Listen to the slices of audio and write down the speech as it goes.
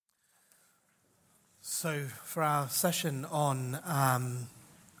So for our session on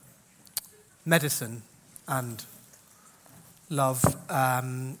medicine and love,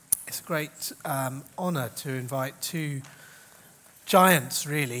 it's a great honour to invite two giants,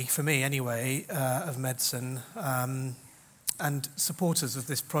 really, for me anyway, of medicine, and supporters of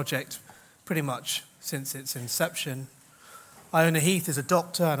this project pretty much since its inception. Iona Heath is a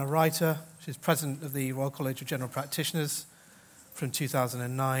doctor and a writer. She's president of the Royal College of General Practitioners from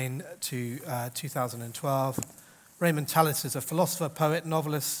 2009 to 2012. Raymond Tallis is a philosopher, poet,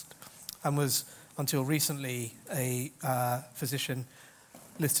 novelist, and was, until recently, a physician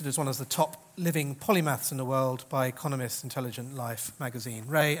listed as one of the top living polymaths in the world by Economist's Intelligent Life magazine.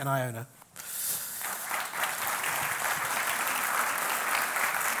 Ray and Iona.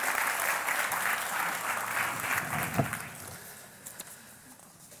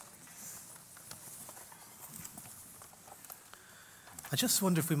 I just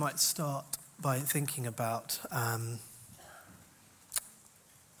wonder if we might start by thinking about,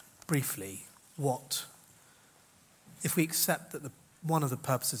 briefly, what, if we accept that one of the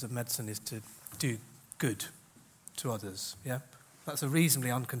purposes of medicine is to do good to others, yeah? That's a reasonably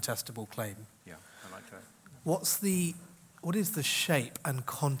uncontestable claim. Yeah, I like that. What is the shape and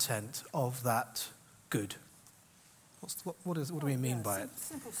content of that good? What do we mean by it?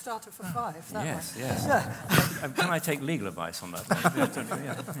 Simple starter for five. Yes. Yeah. Can I take legal advice on that?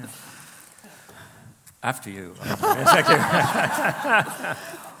 Yeah. After you.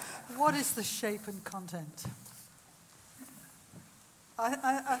 What is the shape and content?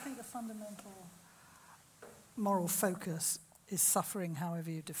 I think the fundamental moral focus is suffering, however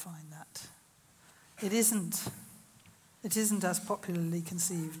you define that. It isn't as popularly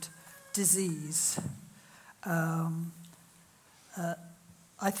conceived disease. I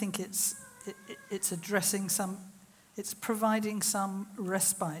think it's addressing it's providing some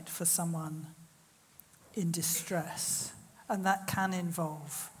respite for someone in distress, and that can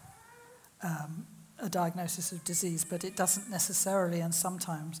involve a diagnosis of disease, but it doesn't necessarily, and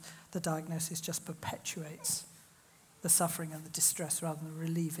sometimes the diagnosis just perpetuates the suffering and the distress rather than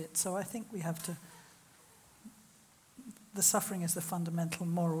relieve it. So I think we have to. The suffering is the fundamental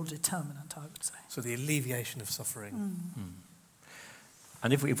moral determinant, I would say. So the alleviation of suffering. Mm.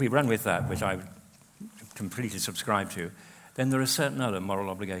 And if we run with that, which I completely subscribe to, then there are certain other moral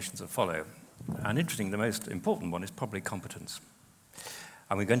obligations that follow. And interesting, the most important one is probably competence.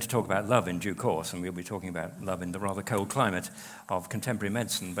 And we're going to talk about love in due course, and we'll be talking about love in the rather cold climate of contemporary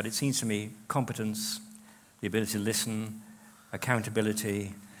medicine. But it seems to me competence, the ability to listen,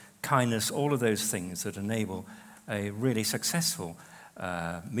 accountability, kindness, all of those things that enable a really successful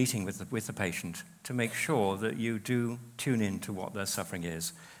meeting with the patient to make sure that you do tune in to what their suffering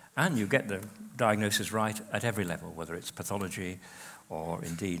is, and you get the diagnosis right at every level, whether it's pathology or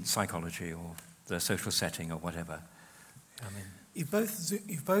indeed psychology or the social setting or whatever. I mean,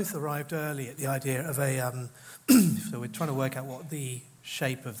 you've both arrived early at the idea of so we're trying to work out what the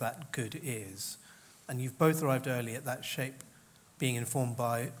shape of that good is, and you've both arrived early at that shape being informed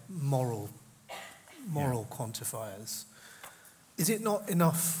by moral quantifiers. Is it not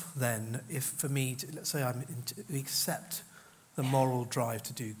enough then, if for me, let's say I accept the moral drive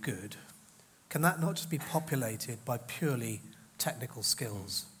to do good, can that not just be populated by purely technical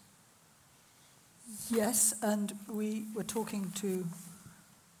skills? Yes, and we were talking to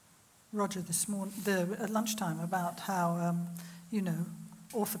Roger this morning at lunchtime about how,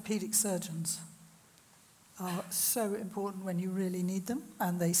 orthopedic surgeons are so important when you really need them,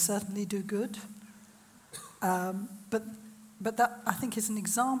 and they certainly do good. But that, I think, is an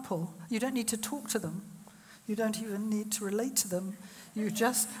example. You don't need to talk to them. You don't even need to relate to them. You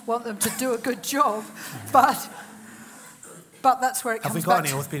just want them to do a good job. But that's where it comes back. Have we got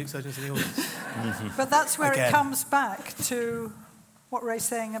any orthopedic surgeons in the audience? But that's where it comes back to what Ray's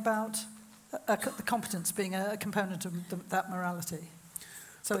saying about the competence being a component of that morality.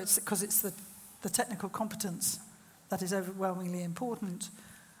 So it's because it's the technical competence that is overwhelmingly important.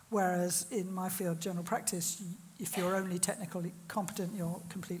 Whereas in my field, general practice, if you're only technically competent, you're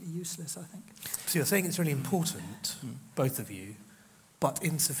completely useless, I think. So you're saying it's really important, both of you, but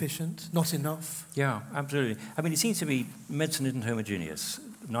insufficient, not enough? Yeah, absolutely. I mean, it seems to me medicine isn't homogeneous.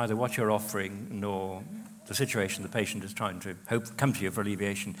 Neither what you're offering nor the situation the patient is trying to come to you for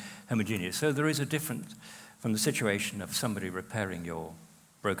alleviation homogeneous. So there is a difference from the situation of somebody repairing your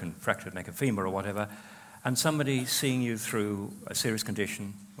broken, fractured neck of femur or whatever, and somebody seeing you through a serious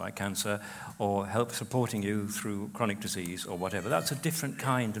condition like cancer or supporting you through chronic disease or whatever. That's a different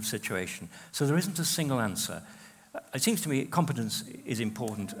kind of situation. So there isn't a single answer. It seems to me competence is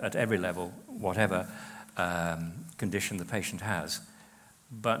important at every level, whatever condition the patient has.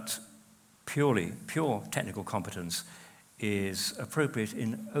 But pure technical competence is appropriate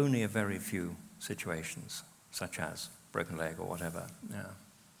in only a very few situations, such as broken leg or whatever. Yeah.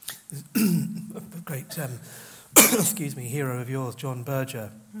 A great, hero of yours, John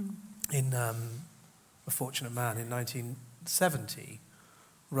Berger, in A Fortunate Man in 1970,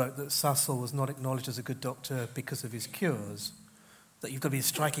 wrote that Sassel was not acknowledged as a good doctor because of his cures, that you've got to be a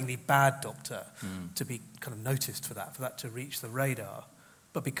strikingly bad doctor to be kind of noticed for that to reach the radar,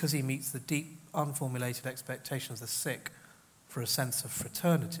 but because he meets the deep, unformulated expectations of the sick for a sense of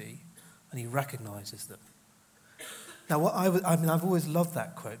fraternity, and he recognises them. Now, I've always loved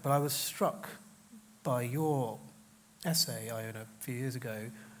that quote, but I was struck by your essay, Iona, a few years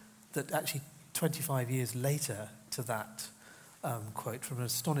ago, that actually 25 years later to that quote from an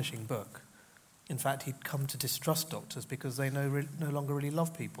astonishing book, in fact, he'd come to distrust doctors because they no longer really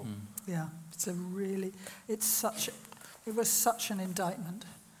love people. Yeah, it was such an indictment.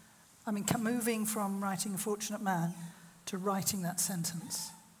 I mean, moving from writing A Fortunate Man to writing that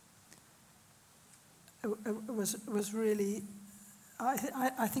sentence, it was really,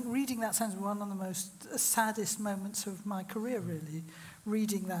 I think reading that sentence was one of the most saddest moments of my career, really,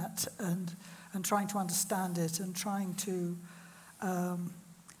 reading that and trying to understand it and trying to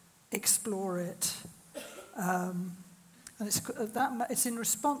explore it. And it's in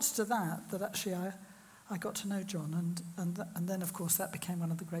response to that actually I got to know John, and then of course that became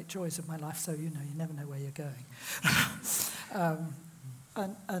one of the great joys of my life. So you never know where you're going,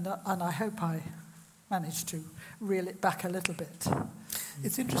 and I hope I managed to reel it back a little bit.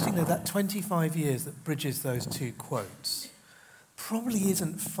 It's interesting though that 25 years that bridges those two quotes probably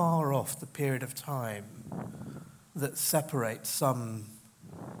isn't far off the period of time that separates some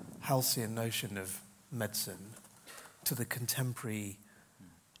halcyon notion of medicine to the contemporary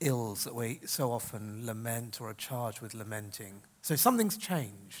ills that we so often lament or are charged with lamenting. So something's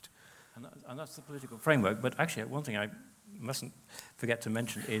changed. And that's the political framework. But actually, one thing I mustn't forget to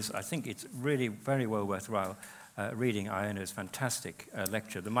mention is I think it's really very well worthwhile reading Iona's fantastic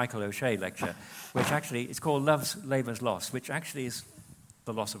lecture, the Michael O'Shea lecture, which actually is called Love's Labour's Loss, which actually is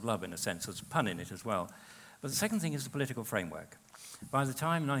the loss of love in a sense. There's a pun in it as well. But the second thing is the political framework. By the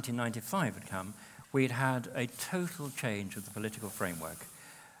time 1995 had come, we'd had a total change of the political framework.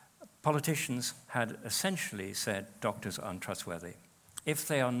 Politicians had essentially said doctors are untrustworthy. If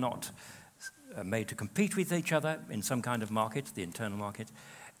they are not made to compete with each other in some kind of market, the internal market,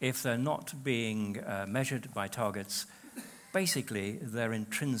 if they're not being measured by targets, basically their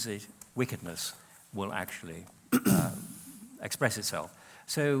intrinsic wickedness will actually express itself.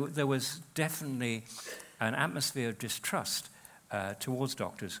 So there was definitely an atmosphere of distrust towards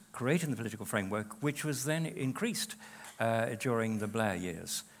doctors created in the political framework, which was then increased during the Blair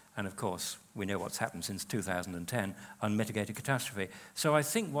years. And of course, we know what's happened since 2010, unmitigated catastrophe. So I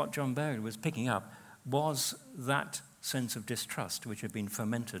think what John Berger was picking up was that sense of distrust which had been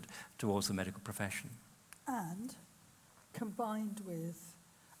fermented towards the medical profession. And combined with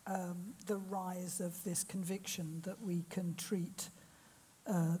the rise of this conviction that we can treat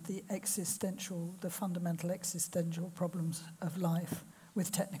the fundamental existential problems of life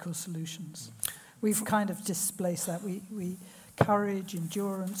with technical solutions. We've kind of displaced that. We courage,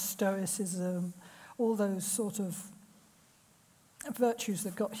 endurance, stoicism, all those sort of virtues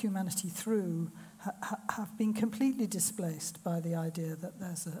that got humanity through have been completely displaced by the idea that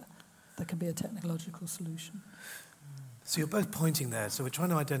there can be a technological solution. So you're both pointing there. So we're trying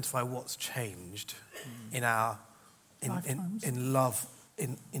to identify what's changed in our in love,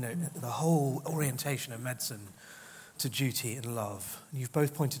 in the whole orientation of medicine to duty and love. And you've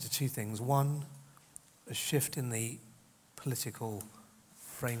both pointed to two things. One, a shift in the political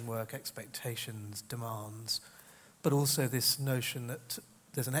framework, expectations, demands, but also this notion that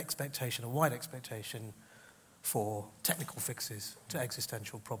there's an expectation, a wide expectation for technical fixes to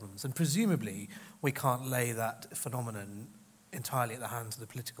existential problems. And presumably we can't lay that phenomenon entirely at the hands of the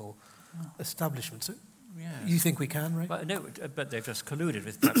political establishment. So yes. You think we can, Ray? Well, no, but they've just colluded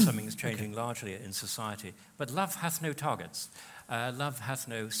with perhaps something that's changing largely in society. But love hath no targets. Love hath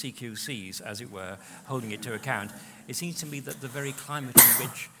no CQCs, as it were, holding it to account. It seems to me that the very climate in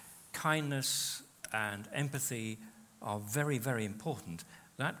which kindness and empathy are very, very important,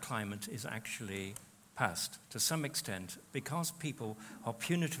 that climate is actually past to some extent because people are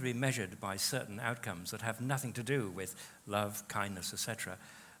punitively measured by certain outcomes that have nothing to do with love, kindness, etc.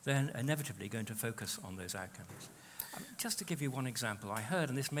 They're inevitably going to focus on those outcomes. Just to give you one example, I heard,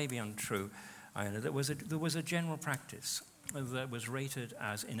 and this may be untrue, there was a general practice that was rated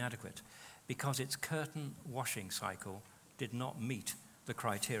as inadequate because its curtain washing cycle did not meet the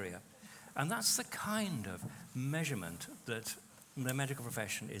criteria. And that's the kind of measurement that the medical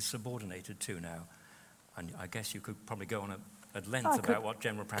profession is subordinated to now. And I guess you could probably go on at length about what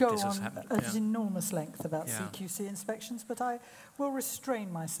general practice has happened. Go on at enormous length about CQC inspections, but I will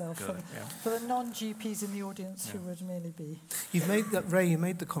restrain myself for the non-GPs in the audience who would merely be... Ray, you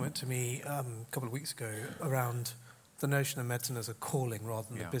made the comment to me a couple of weeks ago around the notion of medicine as a calling rather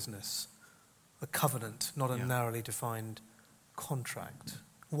than a business, a covenant, not a narrowly defined contract.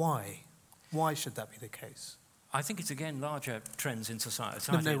 Why? Why should that be the case? I think it's, again, larger trends in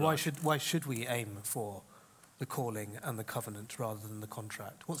society. No, why should we aim for the calling and the covenant rather than the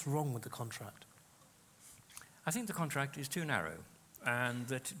contract? What's wrong with the contract? I think the contract is too narrow, and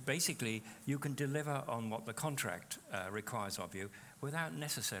that basically you can deliver on what the contract requires of you without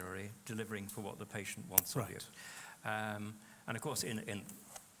necessarily delivering for what the patient wants of you. And of course, in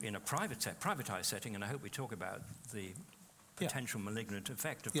a privatized setting, and I hope we talk about the potential malignant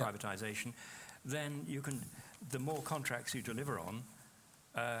effect of privatization, then you can, the more contracts you deliver on,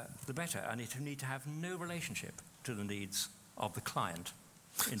 the better, and it need to have no relationship to the needs of the client.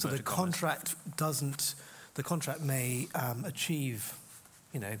 So the contract the contract may achieve,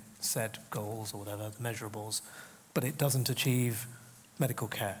 said goals or whatever, the measurables, but it doesn't achieve medical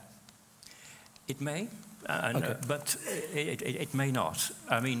care. It may, but it may not.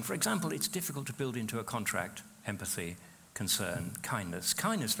 I mean, for example, it's difficult to build into a contract empathy, concern, kindness.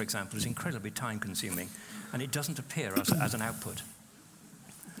 Kindness, for example, is incredibly time-consuming, and it doesn't appear as an output.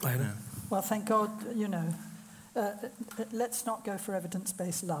 Well, thank God, let's not go for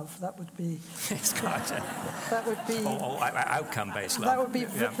evidence-based love. That would be... that would be... Or outcome-based love. That would be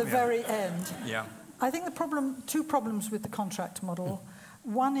the very end. Yeah. I think two problems with the contract model.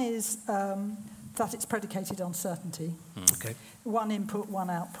 One is that it's predicated on certainty. Okay. One input, one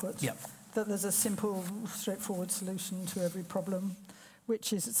output. Yep. That there's a simple, straightforward solution to every problem,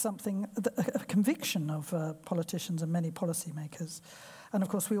 which is something, a conviction of politicians and many policymakers. And of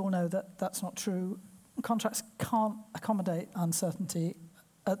course, we all know that that's not true. Contracts can't accommodate uncertainty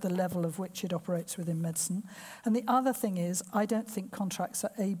at the level of which it operates within medicine. And the other thing is, I don't think contracts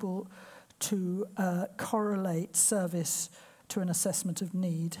are able to correlate service to an assessment of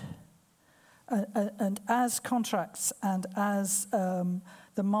need. And as contracts and as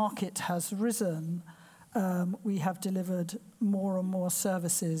the market has risen, we have delivered more and more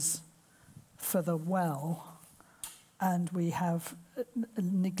services for the well, and we have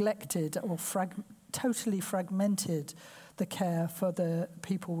neglected or totally fragmented the care for the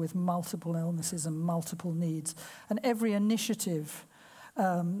people with multiple illnesses and multiple needs. And every initiative,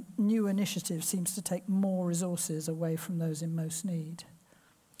 new initiative, seems to take more resources away from those in most need.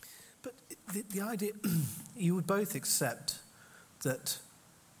 But the idea, you would both accept that,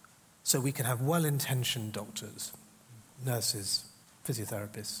 so we can have well-intentioned doctors, nurses,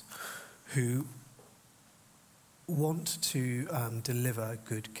 physiotherapists, who want to deliver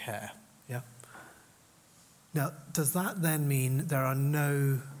good care, yeah? Now, does that then mean there are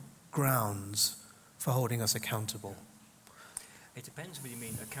no grounds for holding us accountable? It depends whether you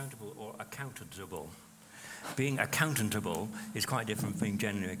mean accountable or accountable. Being accountable is quite different from being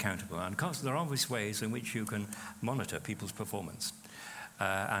genuinely accountable. And of course, there are obvious ways in which you can monitor people's performance.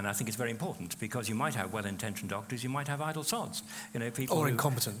 And I think it's very important, because you might have well-intentioned doctors, you might have idle sods. People or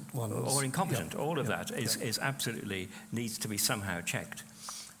incompetent ones. Or incompetent. All of that is absolutely needs to be somehow checked.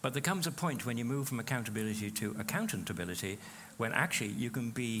 But there comes a point when you move from accountability to accountability, when actually you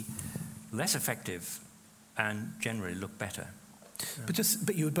can be less effective and generally look better.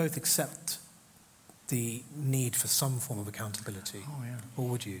 But you would both accept the need for some form of accountability, or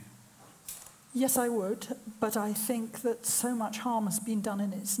would you? Yes, I would, but I think that so much harm has been done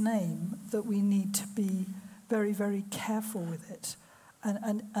in its name that we need to be very, very careful with it.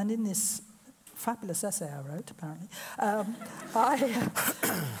 And in this fabulous essay I wrote, apparently,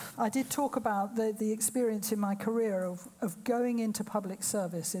 I did talk about the experience in my career of going into public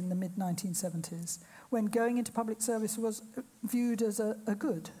service in the mid-1970s, when going into public service was viewed as a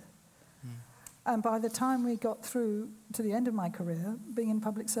good. And by the time we got through to the end of my career, being in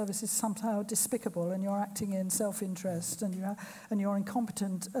public service is somehow despicable, and you're acting in self-interest, and you're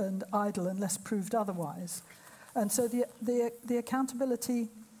incompetent and idle unless proved otherwise. And so the accountability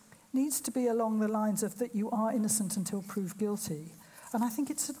needs to be along the lines of that you are innocent until proved guilty. And I think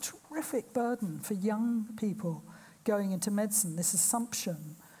it's a terrific burden for young people going into medicine, this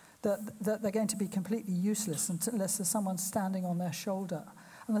assumption that they're going to be completely useless unless there's someone standing on their shoulder.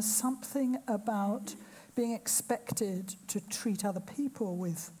 And there's something about being expected to treat other people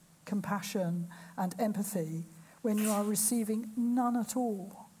with compassion and empathy when you are receiving none at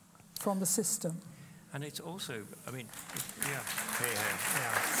all from the system. And it's also, I mean,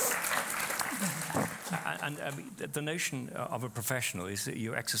 And the notion of a professional is that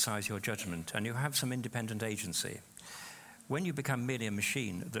you exercise your judgment and you have some independent agency. When you become merely a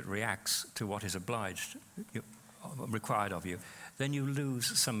machine that reacts to what is required of you, then you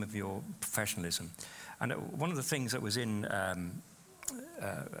lose some of your professionalism. And one of the things that was in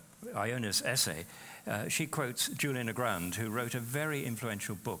Iona's essay, she quotes Julian Agrand, who wrote a very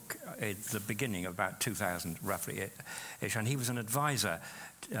influential book at the beginning of about 2000, roughly-ish, and he was an advisor,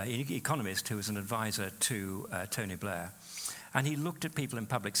 an economist who was an advisor to Tony Blair. And he looked at people in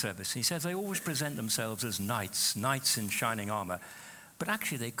public service. He says they always present themselves as knights in shining armor, but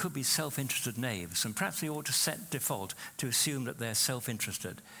actually they could be self-interested knaves, and perhaps they ought to set default to assume that they're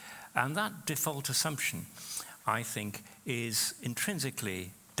self-interested. And that default assumption, I think, is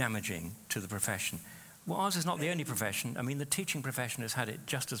intrinsically damaging to the profession. Well, ours is not the only profession. I mean, the teaching profession has had it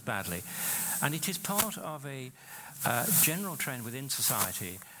just as badly. And it is part of a general trend within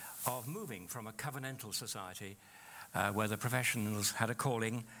society of moving from a covenantal society where the professionals had a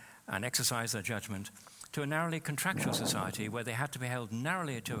calling and exercised their judgment to a narrowly contractual society where they had to be held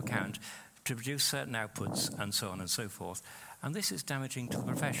narrowly to account to produce certain outputs and so on and so forth. And this is damaging to the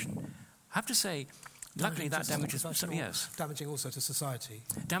profession. I have to say, luckily that damages... Yes. Damaging also to society.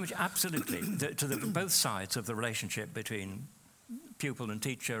 Damage, absolutely, to both sides of the relationship between pupil and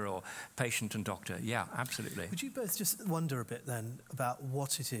teacher or patient and doctor. Yeah, absolutely. Would you both just wonder a bit then about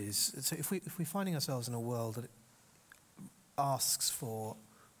what it is? So if we're finding ourselves in a world that asks for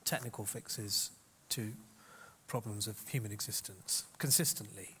technical fixes to problems of human existence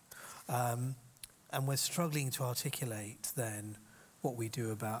consistently, and we're struggling to articulate then what we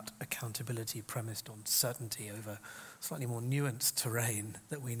do about accountability premised on certainty over slightly more nuanced terrain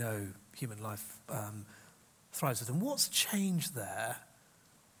that we know human life thrives with. And what's changed there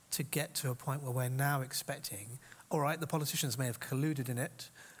to get to a point where we're now expecting, all right, the politicians may have colluded in it,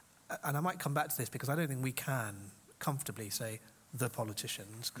 and I might come back to this because I don't think we can comfortably say the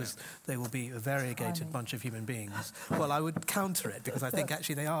politicians, because they will be a variegated bunch of human beings. Well, I would counter it, because I think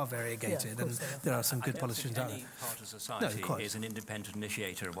actually they are variegated, and there are some good politicians out there. Any part of society is an independent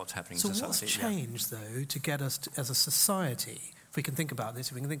initiator of what's happening in so society. So what's changed, though, to get us as a society, if we can think about this,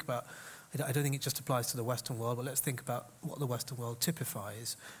 if we can think about, I don't think it just applies to the Western world, but let's think about what the Western world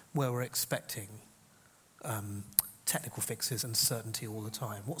typifies, where we're expecting technical fixes and certainty all the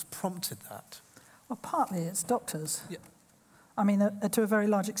time. What's prompted that? Well, partly it's doctors. Yeah. I mean, to a very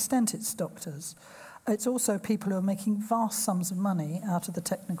large extent, it's doctors. It's also people who are making vast sums of money out of the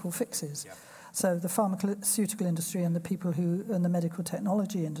technical fixes. Yeah. So the pharmaceutical industry and the people who in the medical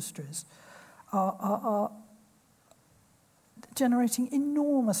technology industries are generating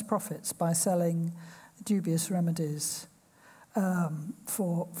enormous profits by selling dubious remedies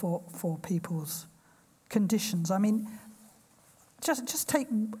for people's conditions. I mean, just take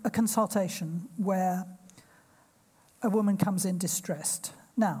a consultation where a woman comes in distressed.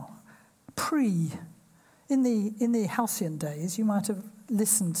 Now, in the halcyon days, you might have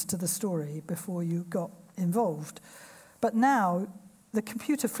listened to the story before you got involved. But now, the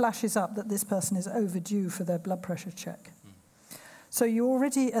computer flashes up that this person is overdue for their blood pressure check. So you're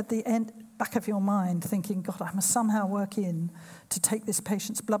already at the back of your mind thinking, God, I must somehow work in to take this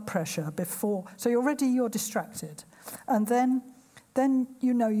patient's blood pressure before. So you're distracted. And then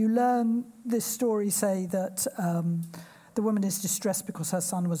you learn this story, say that the woman is distressed because her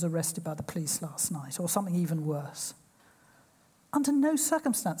son was arrested by the police last night, or something even worse. Under no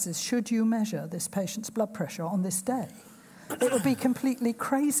circumstances should you measure this patient's blood pressure on this day. It would be completely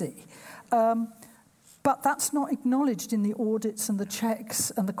crazy. But that's not acknowledged in the audits and the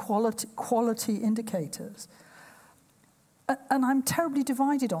checks and the quality indicators. And I'm terribly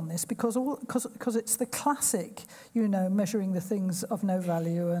divided on this because it's the classic, measuring the things of no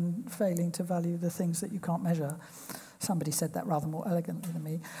value and failing to value the things that you can't measure. Somebody said that rather more elegantly than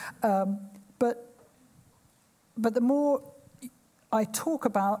me. But the more I talk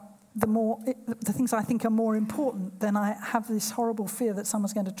about the things I think are more important, then I have this horrible fear that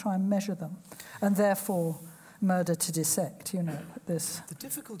someone's going to try and measure them, and therefore murder to dissect. This. The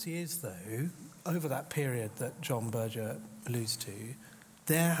difficulty is, though, over that period that John Berger alludes to,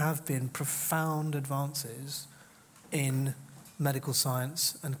 there have been profound advances in medical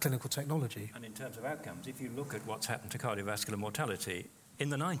science and clinical technology. And in terms of outcomes, if you look at what's happened to cardiovascular mortality, in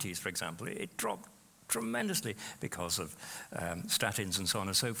the 90s, for example, it dropped tremendously because of statins and so on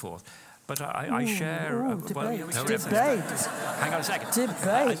and so forth. But I share... Debate. Hang on a second.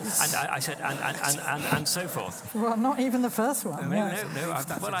 Debate. I said, and so forth. Well, not even the first one. No.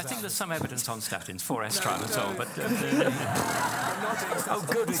 I think there's some evidence on statins, 4S trial and so on, but... oh,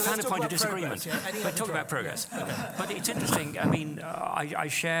 good, we found a point of disagreement. But talk about progress. But it's interesting, I mean, I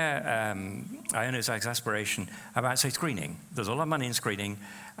share Iona's exasperation about, say, screening. There's a lot of money in screening,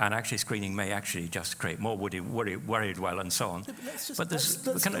 and actually screening may actually just create more worried well and so on. But there's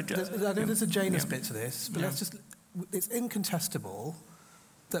a Janus bit to this, but it's incontestable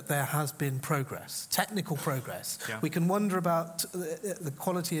that there has been progress, technical progress. Yeah. We can wonder about the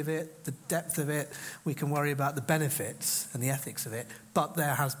quality of it, the depth of it, we can worry about the benefits and the ethics of it, but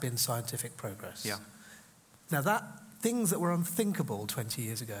there has been scientific progress. Yeah. Now things that were unthinkable 20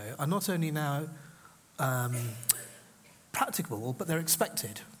 years ago are not only now practicable, but they're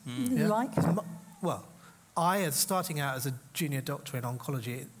expected. Yeah? Like? Well, starting out as a junior doctor in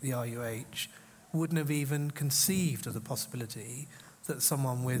oncology at the RUH, wouldn't have even conceived of the possibility that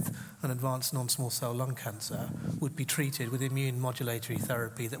someone with an advanced non-small cell lung cancer would be treated with immune modulatory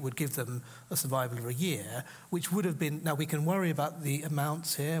therapy that would give them a survival of a year, which would have been, now we can worry about the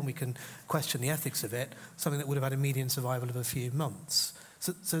amounts here and we can question the ethics of it, something that would have had a median survival of a few months.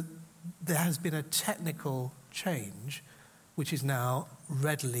 So there has been a technical change which is now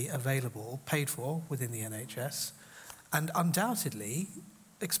readily available, paid for within the NHS, and undoubtedly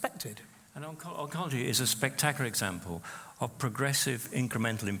expected. And oncology is a spectacular example of progressive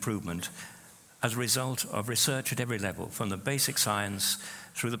incremental improvement as a result of research at every level, from the basic science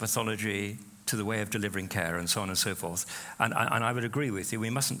through the pathology to the way of delivering care and so on and so forth. And I would agree with you, we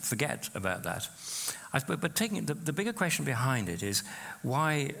mustn't forget about that. But taking the bigger question behind it is,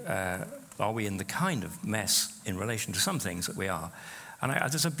 why are we in the kind of mess in relation to some things that we are? And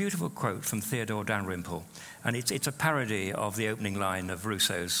there's a beautiful quote from Theodore Dalrymple, and it's a parody of the opening line of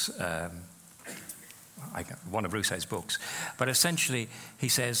Rousseau's, one of Rousseau's books. But essentially, he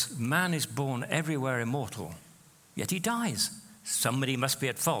says, man is born everywhere immortal, yet he dies. Somebody must be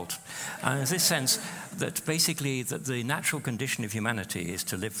at fault. And there's this sense that basically that the natural condition of humanity is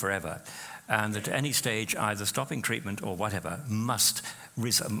to live forever, and that at any stage, either stopping treatment or whatever must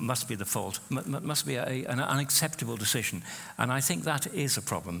be the fault, must be an unacceptable decision. And I think that is a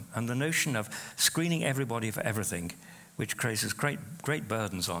problem. And the notion of screening everybody for everything, which creates great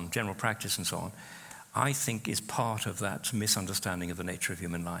burdens on general practice and so on, I think is part of that misunderstanding of the nature of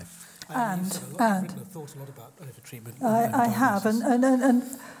human life. I've thought a lot about over-treatment. I have,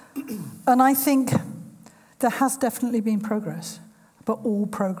 and I think there has definitely been progress, but all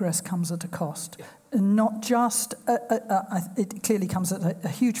progress comes at a cost. Yeah. And not just, it clearly comes at a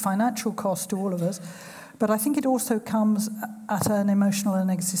huge financial cost to all of us, but I think it also comes at an emotional and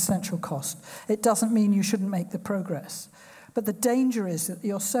existential cost. It doesn't mean you shouldn't make the progress. But the danger is that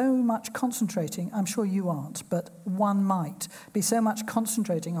you're so much concentrating, I'm sure you aren't, but one might be so much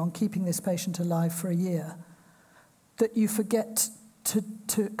concentrating on keeping this patient alive for a year that you forget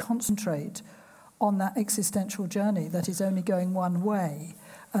to concentrate on that existential journey that is only going one way,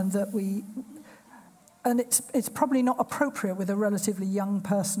 and that and it's probably not appropriate with a relatively young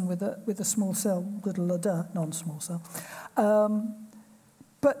person with a small cell, non-small cell.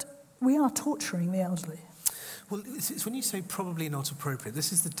 But we are torturing the elderly. Well, it's when you say probably not appropriate,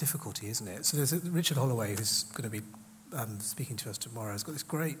 this is the difficulty, isn't it? So there's Richard Holloway, who's going to be speaking to us tomorrow, has got this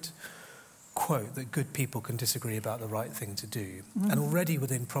great quote that good people can disagree about the right thing to do. Mm. And already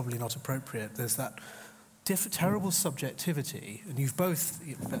within probably not appropriate, there's that terrible subjectivity. And you've both,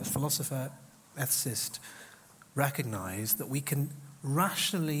 as philosopher, ethicist, recognise that we can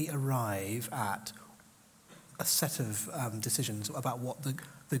rationally arrive at a set of decisions about what the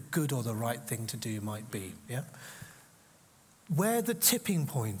good or the right thing to do might be. Yeah? Where the tipping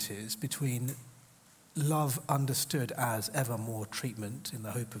point is between love understood as ever more treatment in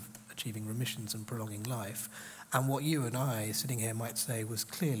the hope of achieving remissions and prolonging life, and what you and I sitting here might say was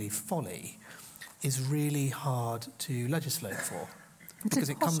clearly folly, is really hard to legislate for. Because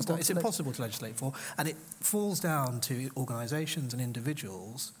it's impossible to legislate for, and it falls down to organisations and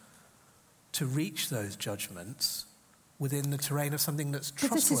individuals to reach those judgments within the terrain of something that's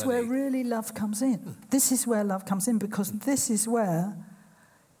trustworthy. But this is where really love comes in. This is where love comes in, because this is where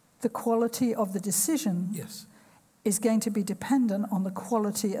the quality of the decision is going to be dependent on the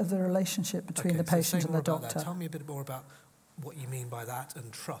quality of the relationship between the patient and the doctor. Tell me a bit more about what you mean by that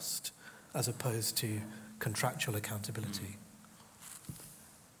and trust as opposed to contractual accountability.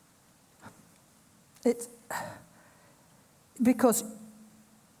 It's because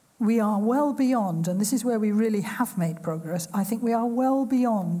we are well beyond, and this is where we really have made progress, I think we are well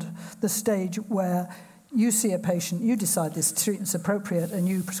beyond the stage where you see a patient, you decide this treatment's appropriate, and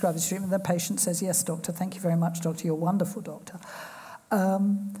you prescribe this treatment, the patient says, yes, doctor, thank you very much, doctor, you're wonderful, doctor.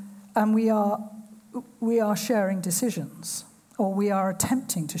 And we are sharing decisions, or we are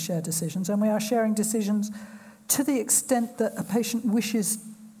attempting to share decisions, and we are sharing decisions to the extent that a patient wishes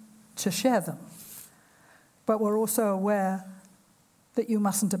to share them. But we're also aware that you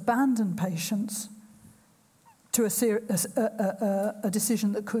mustn't abandon patients to a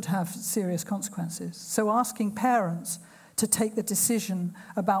decision that could have serious consequences. So asking parents to take the decision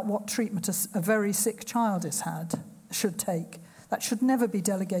about what treatment a very sick child should take, that should never be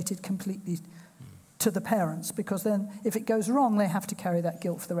delegated completely to the parents, because then if it goes wrong, they have to carry that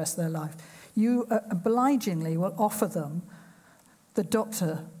guilt for the rest of their life. You obligingly will offer them the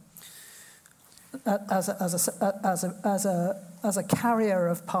doctor as a carrier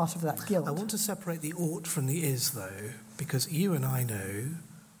of part of that guilt. I want to separate the ought from the is, though, because you and I know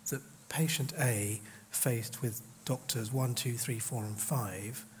that patient A, faced with doctors 1, 2, 3, 4, and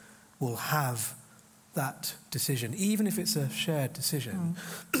 5, will have that decision, even if it's a shared decision,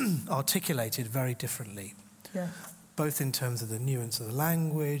 articulated very differently. Yeah. Both in terms of the nuance of the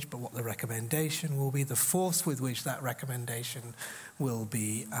language, but what the recommendation will be, the force with which that recommendation will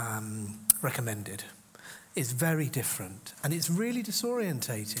be recommended is very different. And it's really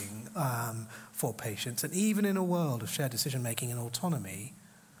disorientating for patients. And even in a world of shared decision-making and autonomy,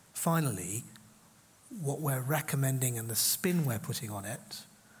 finally, what we're recommending and the spin we're putting on it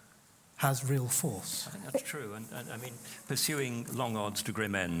has real force. I think that's true. And I mean, pursuing long odds to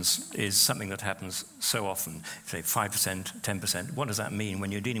grim ends is something that happens so often. Say 5%, 10%. What does that mean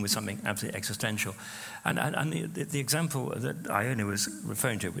when you're dealing with something absolutely existential? And the example that Iona was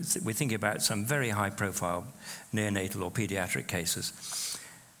referring to, we're thinking about some very high-profile neonatal or pediatric cases.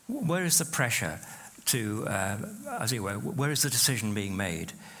 Where is the pressure to, as it were, where is the decision being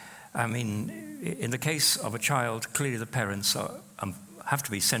made? I mean, in the case of a child, clearly the parents have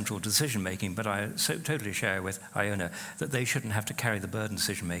to be central decision-making, but I totally share with Iona that they shouldn't have to carry the burden of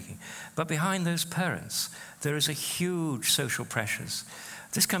decision-making. But behind those parents, there is a huge social pressures.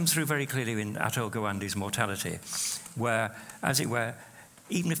 This comes through very clearly in Atul Gawande's Mortality, where, as it were,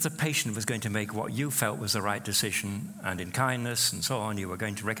 even if the patient was going to make what you felt was the right decision, and in kindness and so on, you were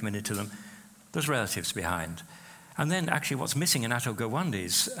going to recommend it to them, there's relatives behind. And then actually what's missing in Atul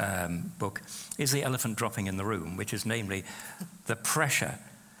Gawande's book is the elephant dropping in the room, which is namely the pressure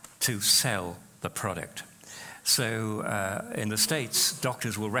to sell the product. So in the States,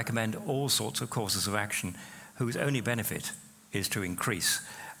 doctors will recommend all sorts of courses of action whose only benefit is to increase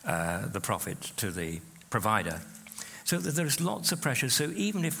the profit to the provider. So there's lots of pressure. So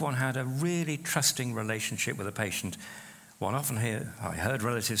even if one had a really trusting relationship with a patient, I heard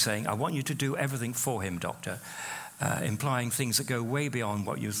relatives saying, "I want you to do everything for him, doctor," implying things that go way beyond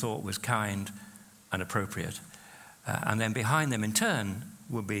what you thought was kind and appropriate. And then behind them, in turn,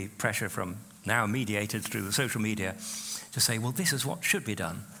 will be pressure from, now mediated through the social media, to say, well, this is what should be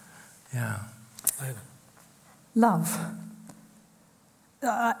done. Yeah. Love.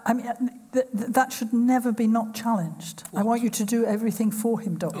 I mean, that should never be not challenged. What? I want you to do everything for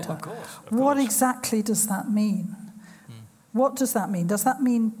him, doctor. Oh, of course. What exactly does that mean? What does that mean? Does that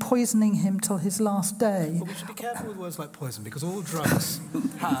mean poisoning him till his last day? Well, we should be careful with words like poison, because all drugs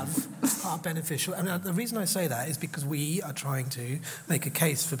are beneficial. I mean, the reason I say that is because we are trying to make a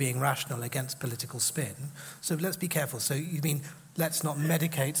case for being rational against political spin. So let's be careful. So you mean let's not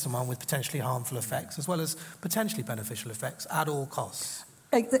medicate someone with potentially harmful effects as well as potentially beneficial effects at all costs?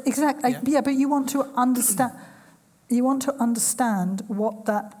 Exactly. Yeah, but you want to understand. You want to understand what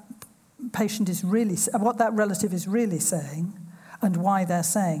that patient is really, what that relative is really saying, and why they're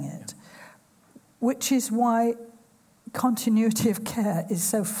saying it. Which is why continuity of care is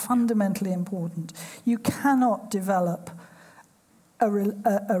so fundamentally important. You cannot develop a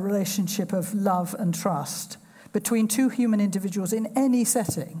relationship of love and trust between two human individuals in any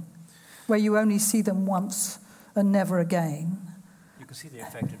setting where you only see them once and never again. You can see the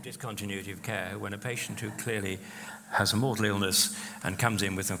effect of discontinuity of care when a patient who clearly has a mortal illness and comes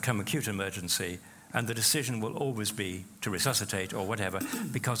in with some acute emergency, and the decision will always be to resuscitate or whatever,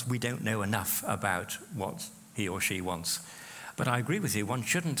 because we don't know enough about what he or she wants. But I agree with you, one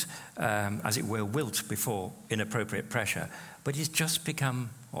shouldn't, as it were, wilt before inappropriate pressure, but it's just become,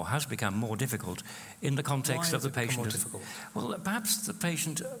 or has become, more difficult in the context of the patient. More difficult? Well, perhaps the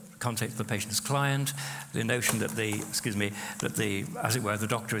patient, context of the patient's client, the notion that as it were, the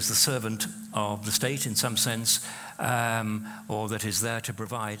doctor is the servant of the state in some sense, or that is there to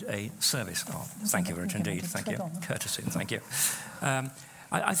provide a service. Oh, thank you very much indeed. Thank you. Courtesy. Thank you.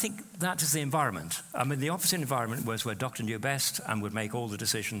 I think that is the environment. I mean, the opposite environment was where doctor knew best and would make all the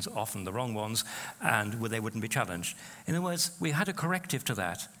decisions, often the wrong ones, and where they wouldn't be challenged. In other words, we had a corrective to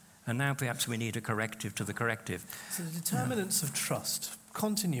that, and now perhaps we need a corrective to the corrective. So the determinants of trust,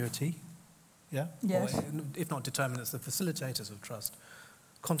 continuity, yeah? Yes. Or, if not determinants, the facilitators of trust.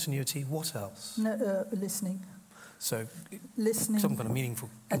 Continuity, what else? No, listening. So listening, some kind of meaningful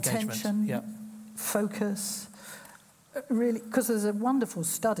engagement. Attention, yeah. focus, really, because there's a wonderful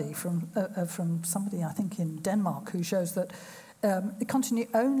study from somebody, I think, in Denmark, who shows that continuity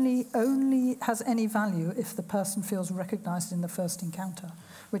only has any value if the person feels recognised in the first encounter,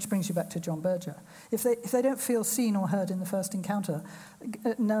 which brings you back to John Berger. If they don't feel seen or heard in the first encounter,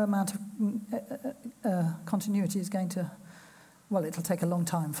 no amount of continuity is going to... Well, it'll take a long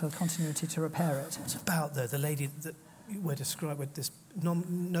time for continuity to repair it. What about, though, the lady that we're describing, this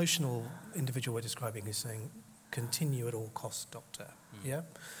notional individual we're describing who's saying, continue at all costs, doctor, yeah?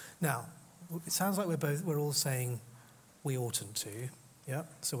 Now, it sounds like we're all saying we oughtn't to, yeah?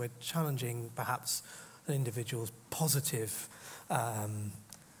 So we're challenging perhaps an individual's positive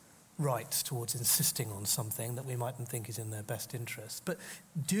right towards insisting on something that we mightn't think is in their best interest. But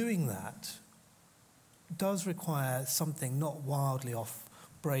doing that does require something not wildly off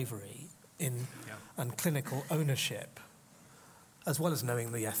bravery and clinical ownership, as well as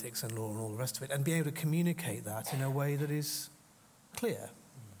knowing the ethics and law and all the rest of it, and be able to communicate that in a way that is clear,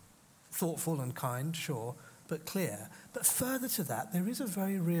 thoughtful and kind, sure, but clear. But further to that, there is a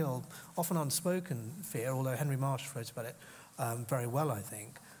very real, often unspoken fear, although Henry Marsh wrote about it very well, I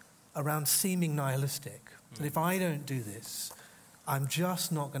think, around seeming nihilistic. That if I don't do this, I'm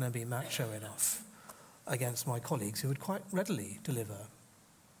just not going to be macho enough against my colleagues who would quite readily deliver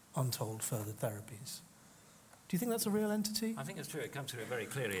untold further therapies. Do you think that's a real entity? I think it's true. It comes through very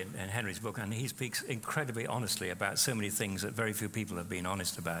clearly in Henry's book, and he speaks incredibly honestly about so many things that very few people have been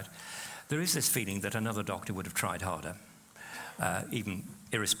honest about. There is this feeling that another doctor would have tried harder, even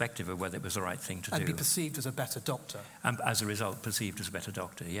irrespective of whether it was the right thing to do. And be perceived as a better doctor. And as a result, perceived as a better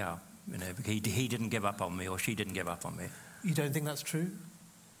doctor, yeah. You know, he didn't give up on me, or she didn't give up on me. You don't think that's true?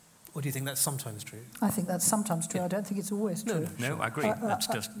 Or do you think that's sometimes true? I think that's sometimes true. I don't think it's always true. No, I agree. That's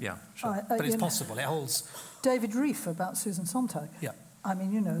just, yeah, sure. But it's possible. It holds... David Reef about Susan Sontag. Yeah. I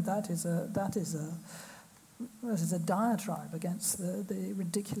mean, you know, that is a diatribe against the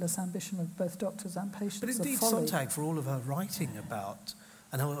ridiculous ambition of both doctors and patients. But indeed, Sontag, for all of her writing about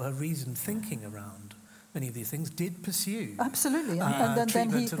and her reasoned thinking around many of these things, did pursue. Absolutely,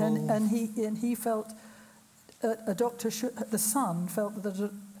 and he felt a doctor should. The Sun felt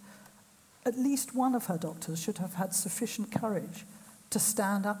that at least one of her doctors should have had sufficient courage to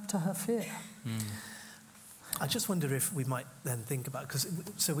stand up to her fear. I just wonder if we might then think about, because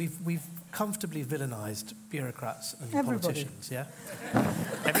so we've comfortably villainised bureaucrats and politicians, yeah?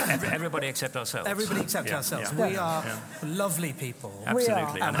 Everybody except ourselves. Everybody except ourselves. Yeah. We are lovely people.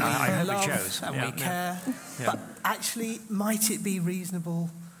 Absolutely, and I hope love it shows. And we care. Yeah. But actually, might it be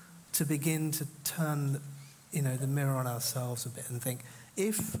reasonable to begin to turn, the mirror on ourselves a bit and think,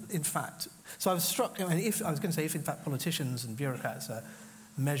 if in fact, so I was struck. I mean, if in fact politicians and bureaucrats are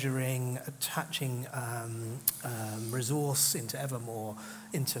measuring, attaching resource into ever more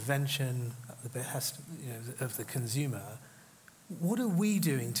intervention at the behest of the consumer, what are we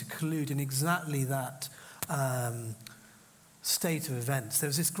doing to collude in exactly that state of events? There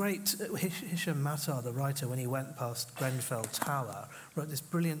was this great Hisham Mattar, the writer, when he went past Grenfell Tower, wrote this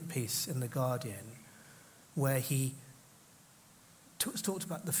brilliant piece in The Guardian where he talked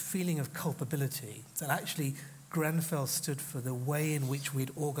about the feeling of culpability, that actually Grenfell stood for the way in which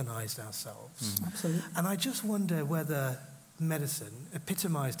we'd organised ourselves. Absolutely. And I just wonder whether medicine,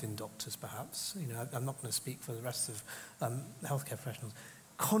 epitomised in doctors perhaps, I'm not going to speak for the rest of healthcare professionals,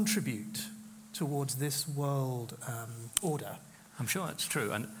 contribute towards this world order. I'm sure it's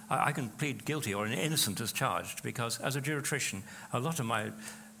true, and I can plead guilty or innocent as charged, because as a geriatrician, a lot of my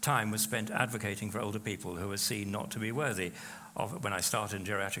time was spent advocating for older people who were seen not to be worthy of, when I started in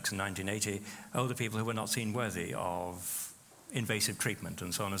geriatrics in 1980, older people who were not seen worthy of invasive treatment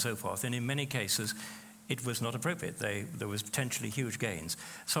and so on and so forth. And in many cases, it was not appropriate. There was potentially huge gains.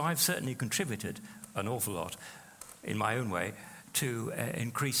 So I've certainly contributed an awful lot in my own way to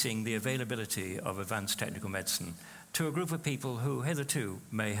increasing the availability of advanced technical medicine to a group of people who hitherto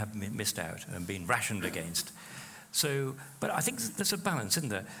may have missed out and been rationed against. So, but I think there's a balance, isn't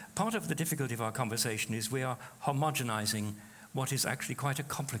there? Part of the difficulty of our conversation is we are homogenizing what is actually quite a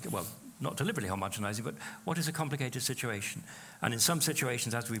complicated, well, not deliberately homogenizing, but what is a complicated situation. And in some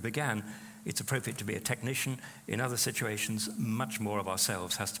situations, as we began, it's appropriate to be a technician. In other situations, much more of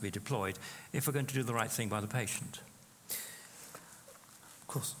ourselves has to be deployed if we're going to do the right thing by the patient. Of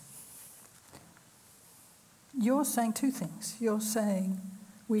course. You're saying two things. You're saying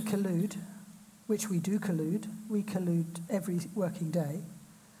we collude, which we do collude. We collude every working day.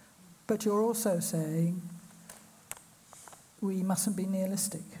 But you're also saying we mustn't be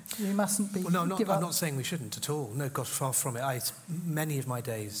nihilistic. We mustn't be... Well, no, I'm not saying we shouldn't at all. No, gosh, far from it. Many of my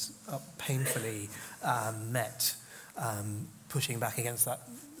days are painfully met pushing back against that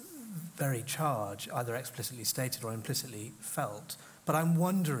very charge, either explicitly stated or implicitly felt. But I'm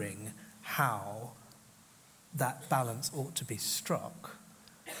wondering how that balance ought to be struck.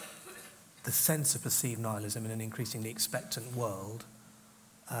 The sense of perceived nihilism in an increasingly expectant world,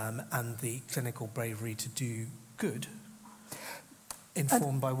 and the clinical bravery to do good,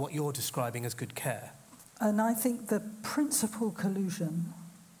 informed by what you're describing as good care. And I think the principal collusion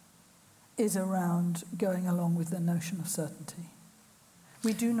is around going along with the notion of certainty.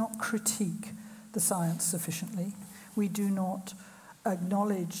 We do not critique the science sufficiently. We do not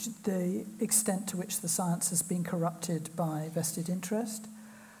acknowledge the extent to which the science has been corrupted by vested interest.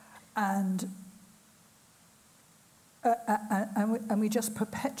 And we just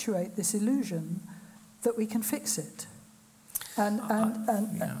perpetuate this illusion that we can fix it.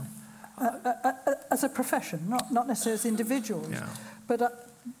 As a profession, not necessarily as individuals. Yeah. But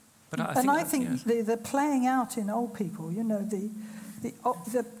I think the playing out in old people, you know, the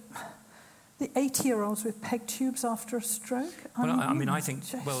 80-year-olds with peg tubes after a stroke. I think,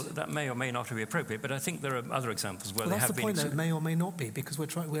 well, that may or may not be appropriate, but I think there are other examples where they have been... That's the point, though, may or may not be, because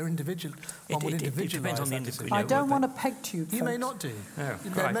we're individual. It depends on the individual. I don't want a peg tube, You may not do.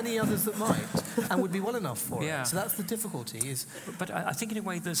 There are many others that might, and would be well enough for it. So that's the difficulty. But I think, in a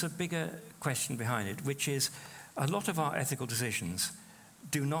way, there's a bigger question behind it, which is a lot of our ethical decisions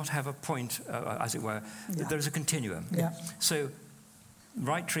do not have a point, as it were. There's a continuum. Yeah. So...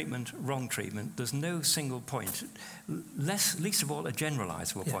 right treatment, wrong treatment, there's no single point, least of all a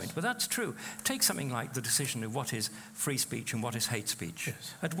generalizable point. But that's true. Take something like the decision of what is free speech and what is hate speech.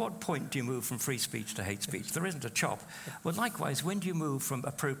 Yes. At what point do you move from free speech to hate speech? There isn't a chop. Well, likewise, when do you move from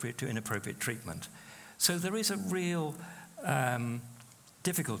appropriate to inappropriate treatment? So there is a real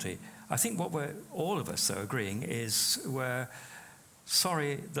difficulty. I think what we're, all of us, though, agreeing is we're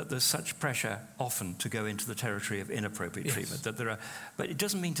sorry that there's such pressure often to go into the territory of inappropriate treatment. That there are, but it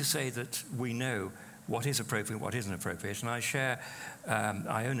doesn't mean to say that we know what is appropriate and what isn't appropriate. And I share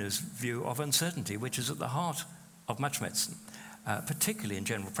Iona's view of uncertainty, which is at the heart of much medicine, particularly in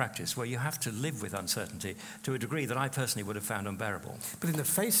general practice, where you have to live with uncertainty to a degree that I personally would have found unbearable. But in the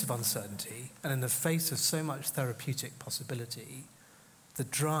face of uncertainty, and in the face of so much therapeutic possibility, the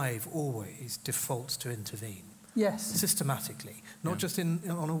drive always defaults to intervene. Yes. Systematically. Not just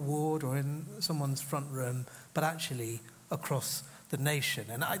on a ward or in someone's front room, but actually across the nation.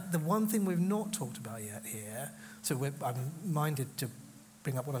 And the one thing we've not talked about yet here, so I'm minded to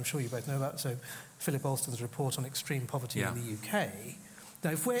bring up what I'm sure you both know about, so Philip Alston's report on extreme poverty in the UK.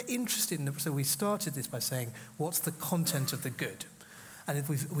 Now, if we're interested in so we started this by saying, what's the content of the good? And if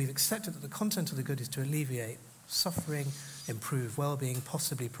we've accepted that the content of the good is to alleviate suffering, improve well-being,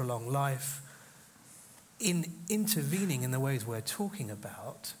 possibly prolong life, in intervening in the ways we're talking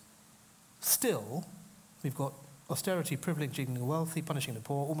about, still, we've got austerity privileging the wealthy, punishing the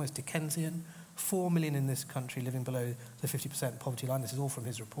poor, almost Dickensian. 4 million in this country living below the 50% poverty line. This is all from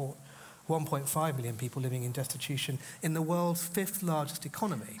his report. 1.5 million people living in destitution in the world's 5th largest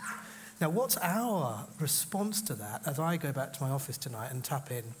economy. Now, what's our response to that as I go back to my office tonight and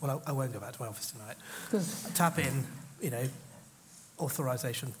tap in, well, I won't go back to my office tonight, tap in,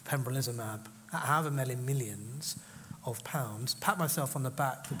 authorisation for pembrolizumab, however many millions of pounds, pat myself on the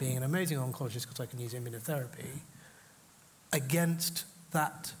back for being an amazing oncologist because I can use immunotherapy, against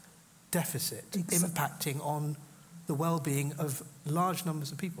that deficit impacting on the well-being of large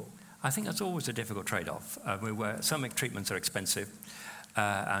numbers of people. I think that's always a difficult trade-off. Where some treatments are expensive,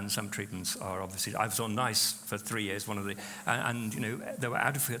 and some treatments are obviously... I was on NICE for 3 years, there were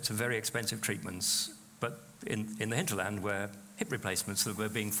advocates of very expensive treatments, but in the hinterland were hip replacements that were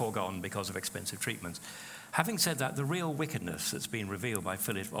being foregone because of expensive treatments. Having said that, the real wickedness that's been revealed by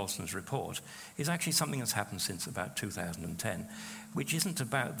Philip Alston's report is actually something that's happened since about 2010, which isn't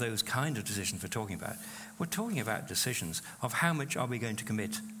about those kind of decisions we're talking about. We're talking about decisions of how much are we going to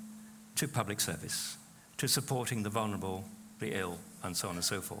commit to public service, to supporting the vulnerable, the ill, and so on and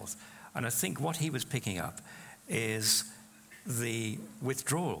so forth. And I think what he was picking up is the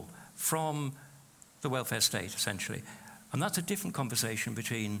withdrawal from the welfare state, essentially. And that's a different conversation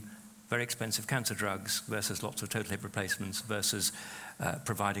between very expensive cancer drugs versus lots of total hip replacements versus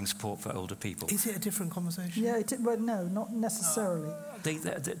providing support for older people. Is it a different conversation? Yeah, well, no, not necessarily.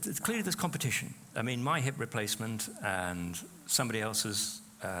 Clearly there's competition. I mean, my hip replacement and somebody else's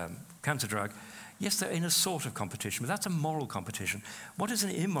cancer drug, yes, they're in a sort of competition, but that's a moral competition. What is an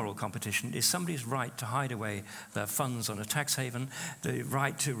immoral competition is somebody's right to hide away their funds on a tax haven, the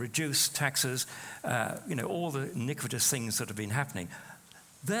right to reduce taxes, all the iniquitous things that have been happening.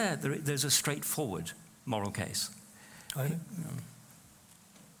 There's a straightforward moral case.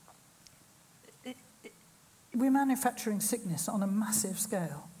 We're manufacturing sickness on a massive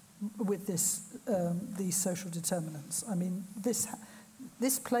scale. with these social determinants. I mean, this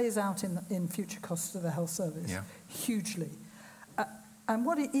plays out in future costs to the health service hugely. And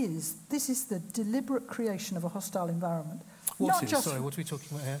what it is, this is the deliberate creation of a hostile environment. What are we talking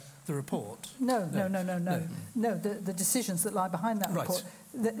about here? The report? No, the decisions that lie behind that report.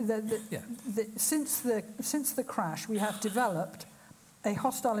 Since the crash, we have developed a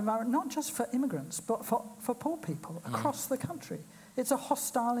hostile environment, not just for immigrants, but for poor people across the country. It's a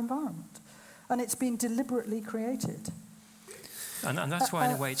hostile environment, and it's been deliberately created. And that's why,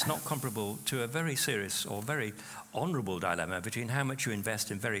 in a way, it's not comparable to a very serious or very honourable dilemma between how much you invest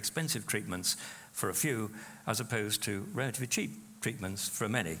in very expensive treatments for a few as opposed to relatively cheap treatments for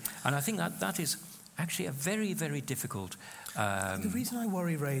many. And I think that is actually a very, very difficult the reason I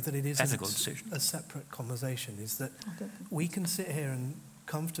worry, Ray, that it isn't ethical decision. A separate conversation is that we can sit here and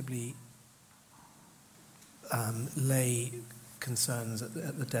comfortably lay concerns at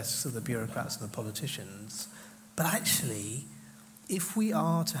the desks of the bureaucrats and the politicians, but actually, if we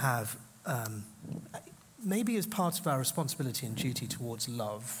are to have, maybe as part of our responsibility and duty towards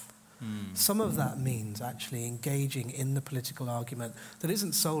love, some of that means actually engaging in the political argument that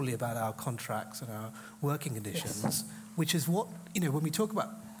isn't solely about our contracts and our working conditions, which is what, when we talk about,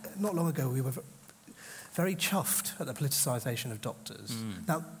 not long ago we were very chuffed at the politicisation of doctors.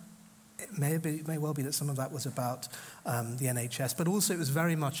 Now, it may well be that some of that was about the NHS, but also it was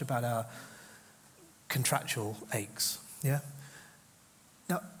very much about our contractual aches,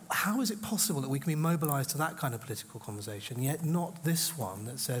 Now, how is it possible that we can be mobilised to that kind of political conversation, yet not this one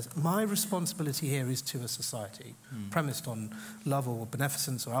that says, my responsibility here is to a society, premised on love or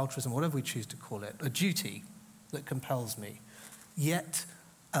beneficence or altruism, whatever we choose to call it, a duty that compels me, yet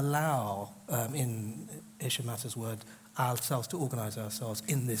allow, in Isha Matter's word, ourselves to organise ourselves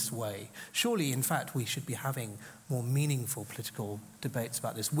in this way. Surely, in fact, we should be having more meaningful political debates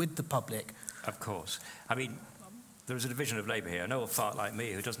about this with the public. Of course. I mean, there is a division of labour here. An old fart like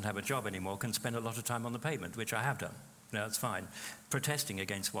me who doesn't have a job anymore can spend a lot of time on the pavement, which I have done. No, that's fine. Protesting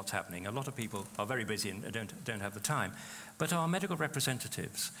against what's happening. A lot of people are very busy and don't have the time. But our medical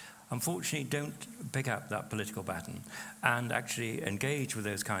representatives, unfortunately, don't pick up that political baton and actually engage with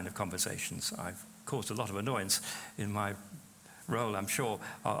those kind of conversations. I've caused a lot of annoyance in my role, I'm sure,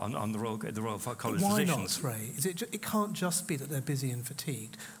 on the Royal College of Physicians. Why not, Ray? It can't just be that they're busy and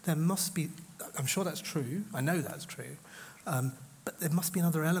fatigued. There must be, I'm sure that's true, I know that's true, but there must be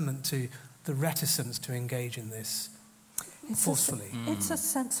another element to the reticence to engage in this forcefully. It's a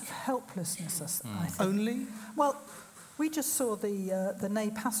sense of helplessness, I think. Only? Well, we just saw the Ney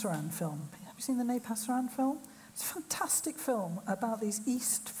Passeran film. Have you seen the Ney Passeran film? It's a fantastic film about these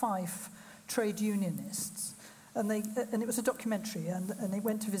East Fife trade unionists. And it was a documentary, and they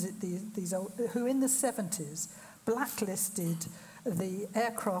went to visit these old, who in the 70s blacklisted the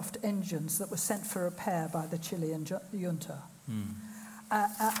aircraft engines that were sent for repair by the Chilean junta.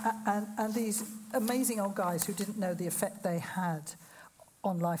 And these amazing old guys who didn't know the effect they had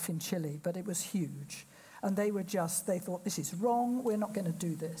on life in Chile, but it was huge. And they thought, this is wrong, we're not going to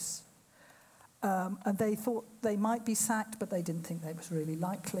do this. And they thought they might be sacked, but they didn't think that was really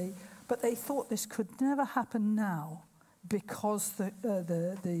likely. But they thought this could never happen now because the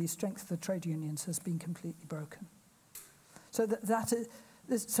strength of the trade unions has been completely broken. So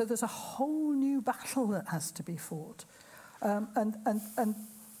so there's a whole new battle that has to be fought. And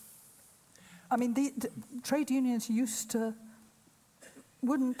I mean, the trade unions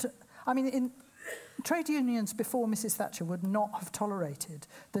trade unions before Mrs. Thatcher would not have tolerated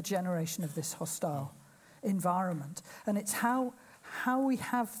the generation of this hostile environment. And it's how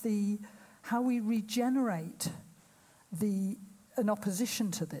we regenerate an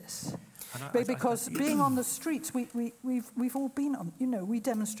opposition to this. Because being on the streets, we've all been on. We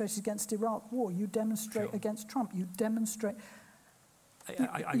demonstrated against Iraq War. You demonstrate against Trump. You demonstrate.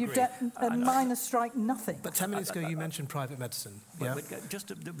 I agree. And miners strike nothing. But 10 minutes ago you mentioned private medicine. Well,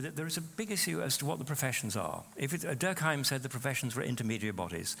 there is a big issue as to what the professions are. Durkheim said the professions were intermediary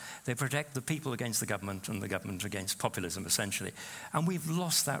bodies. They protect the people against the government and the government against populism, essentially. And we've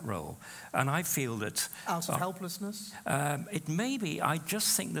lost that role. And I feel that... Out of helplessness? It may be. I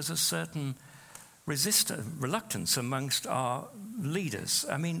just think there's a certain reluctance amongst our leaders.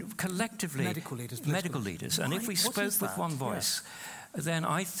 I mean, collectively... Medical leaders. And if we spoke with one voice... then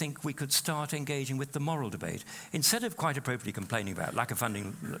I think we could start engaging with the moral debate. Instead of quite appropriately complaining about lack of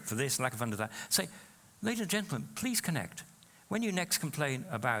funding for this, lack of funding for that, say, ladies and gentlemen, please connect. When you next complain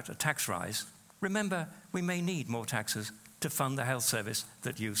about a tax rise, remember we may need more taxes to fund the health service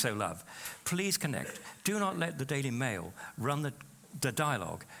that you so love. Please connect. Do not let the Daily Mail run the the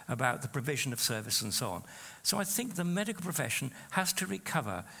dialogue about the provision of service and so on. So I think the medical profession has to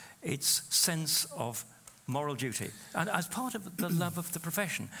recover its sense of moral duty. And as part of the love of the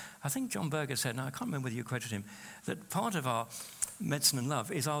profession, I think John Berger said, now I can't remember whether you quoted him, that part of our medicine and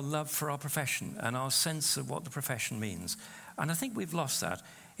love is our love for our profession and our sense of what the profession means. And I think we've lost that.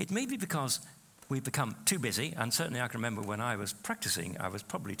 It may be because we've become too busy, and certainly I can remember when I was practicing, I was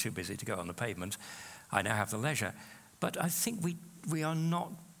probably too busy to go on the pavement. I now have the leisure. But I think we are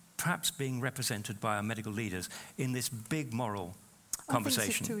not perhaps being represented by our medical leaders in this big moral conversation. I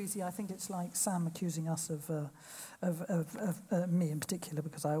think it's too easy. I think it's like Sam accusing us of me in particular,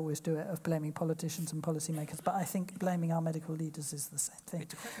 because I always do it, of blaming politicians and policymakers. But I think blaming our medical leaders is the same thing.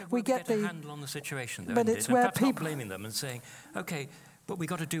 We get a handle on the situation, though, but it's where people not blaming them and saying, okay, but we've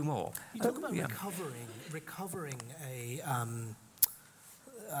got to do more. You talk about recovering a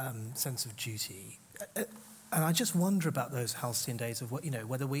sense of duty, and I just wonder about those halcyon days of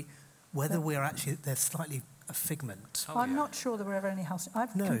whether we're actually, they're slightly a figment. I'm not sure there were ever any halcyon.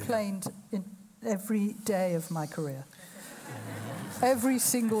 I've complained in every day of my career. Every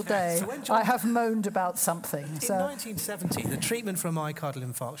single day, I have moaned about something. In 1970, the treatment for a myocardial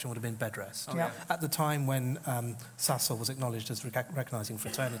infarction would have been bed rest. At the time when Sassel was acknowledged as recognising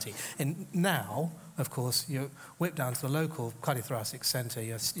fraternity. And now, of course, you're whipped down to the local cardiothoracic centre,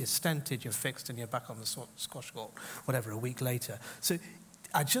 you're stented, you're fixed, and you're back on the squash court, whatever, a week later. So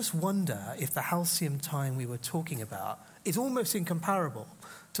I just wonder if the halcyon time we were talking about is almost incomparable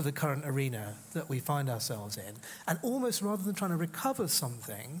to the current arena that we find ourselves in. And almost rather than trying to recover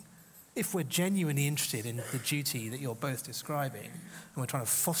something, if we're genuinely interested in the duty that you're both describing, and we're trying to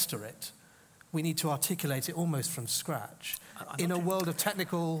foster it, we need to articulate it almost from scratch in a world of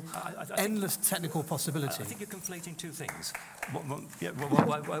endless technical possibility. I think you're conflating two things.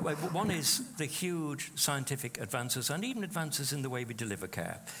 One is the huge scientific advances and even advances in the way we deliver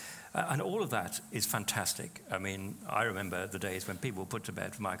care. And all of that is fantastic. I mean, I remember the days when people were put to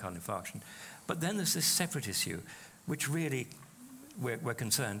bed for myocardial infarction. But then there's this separate issue, which really we're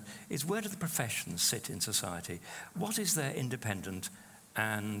concerned, is where do the professions sit in society? What is their independent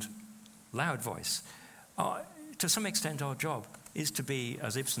and loud voice? To some extent, our job is to be,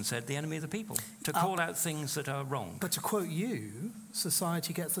 as Ibsen said, the enemy of the people, to call out things that are wrong. But to quote you,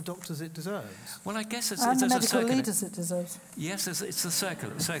 society gets the doctors it deserves. Well, I guess it's the medical a circular leaders it deserves. Yes, it's a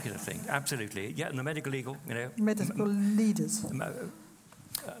circular thing, absolutely. Yeah, and the medical legal, medical leaders.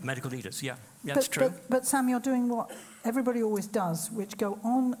 Medical leaders, yeah, that's true. But Sam, you're doing what everybody always does, which go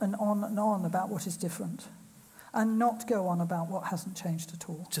on and on and on about what is different, and not go on about what hasn't changed at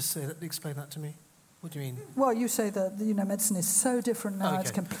all. Just explain that to me. What do you mean? Well, you say that medicine is so different now;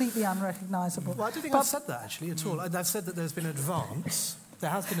 it's completely unrecognisable. Well, I don't think I've said that actually at all. I've said that there's been advance. There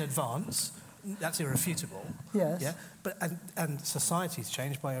has been advance. That's irrefutable. Yes. Yeah. But and society's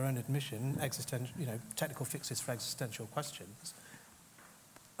changed by your own admission. Technical fixes for existential questions.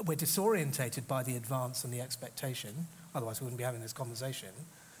 We're disorientated by the advance and the expectation. Otherwise, we wouldn't be having this conversation.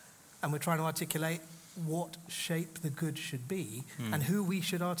 And we're trying to articulate what shape the good should be and who we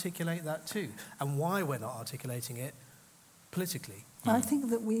should articulate that to and why we're not articulating it politically. I think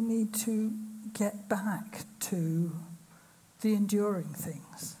that we need to get back to the enduring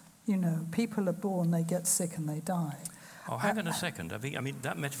things. People are born, they get sick and they die. Oh, hang on a second. I mean,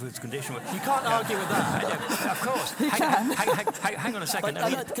 that metaphor's condition... You can't argue with that. Of course. You can. Hang on a second.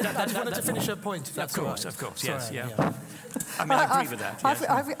 I just wanted to finish a point. Of course, yes, Sorry, yeah. I mean, I agree with that. Yes.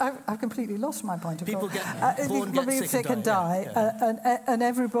 I've completely lost my point. People get born, get sick and die. And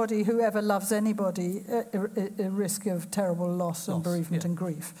everybody who ever loves anybody a risk of terrible loss and bereavement and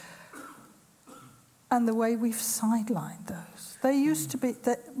grief. And the way we've sidelined those. They used to be,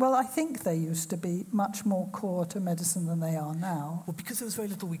 I think they used to be much more core to medicine than they are now. Well, because there was very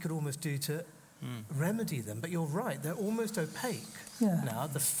little we could almost do to remedy them. But you're right, they're almost opaque now.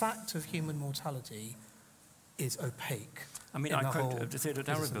 The fact of human mortality is opaque. I mean, I quote Theodore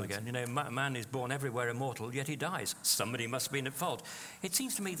Dalrymple again, man is born everywhere immortal, yet he dies. Somebody must have been at fault. It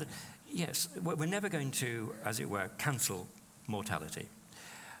seems to me that, yes, we're never going to, as it were, cancel mortality.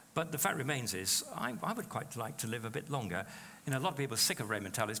 But the fact remains is, I would quite like to live a bit longer. A lot of people are sick of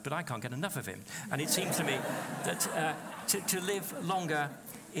Raymond Tallis, but I can't get enough of him. And it seems to me that to live longer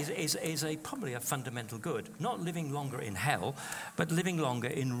is probably a fundamental good. Not living longer in hell, but living longer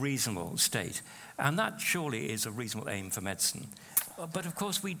in reasonable state. And that surely is a reasonable aim for medicine. But of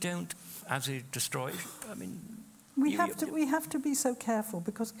course we don't, as we destroy, I mean... We have to be so careful,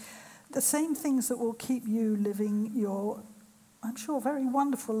 because the same things that will keep you living your, I'm sure, very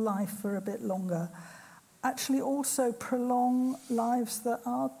wonderful life for a bit longer actually also prolong lives that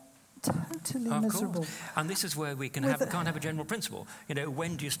are totally Of miserable. course. And this is where we can't have a general principle.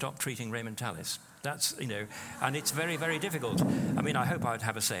 When do you stop treating Raymond Tallis? That's, and it's very, very difficult. I mean, I hope I'd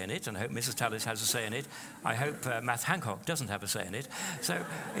have a say in it, and I hope Mrs. Tallis has a say in it. I hope Matt Hancock doesn't have a say in it. So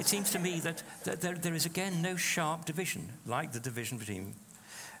it seems to me that there is, again, no sharp division, like the division between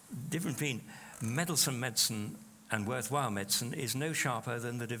meddlesome medicine and worthwhile medicine is no sharper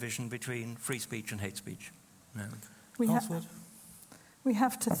than the division between free speech and hate speech. No. We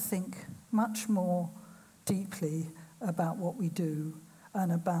have to think much more deeply about what we do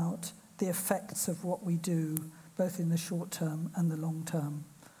and about the effects of what we do, both in the short term and the long term,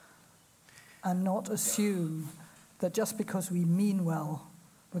 and not assume that just because we mean well,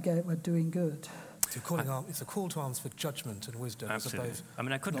 we're doing good. It's a call to arms for judgment and wisdom. Absolutely. As opposed I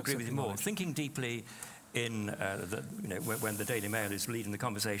mean, I couldn't agree with you more. knowledge. Thinking deeply when the Daily Mail is leading the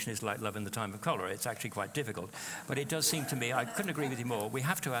conversation is like love in the time of cholera. It's actually quite difficult. But it does seem to me, I couldn't agree with you more, we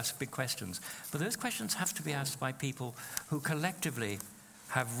have to ask big questions. But those questions have to be asked by people who collectively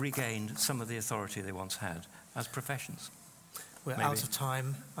have regained some of the authority they once had as professions. We're out of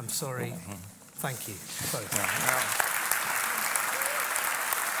time. I'm sorry. Thank you both.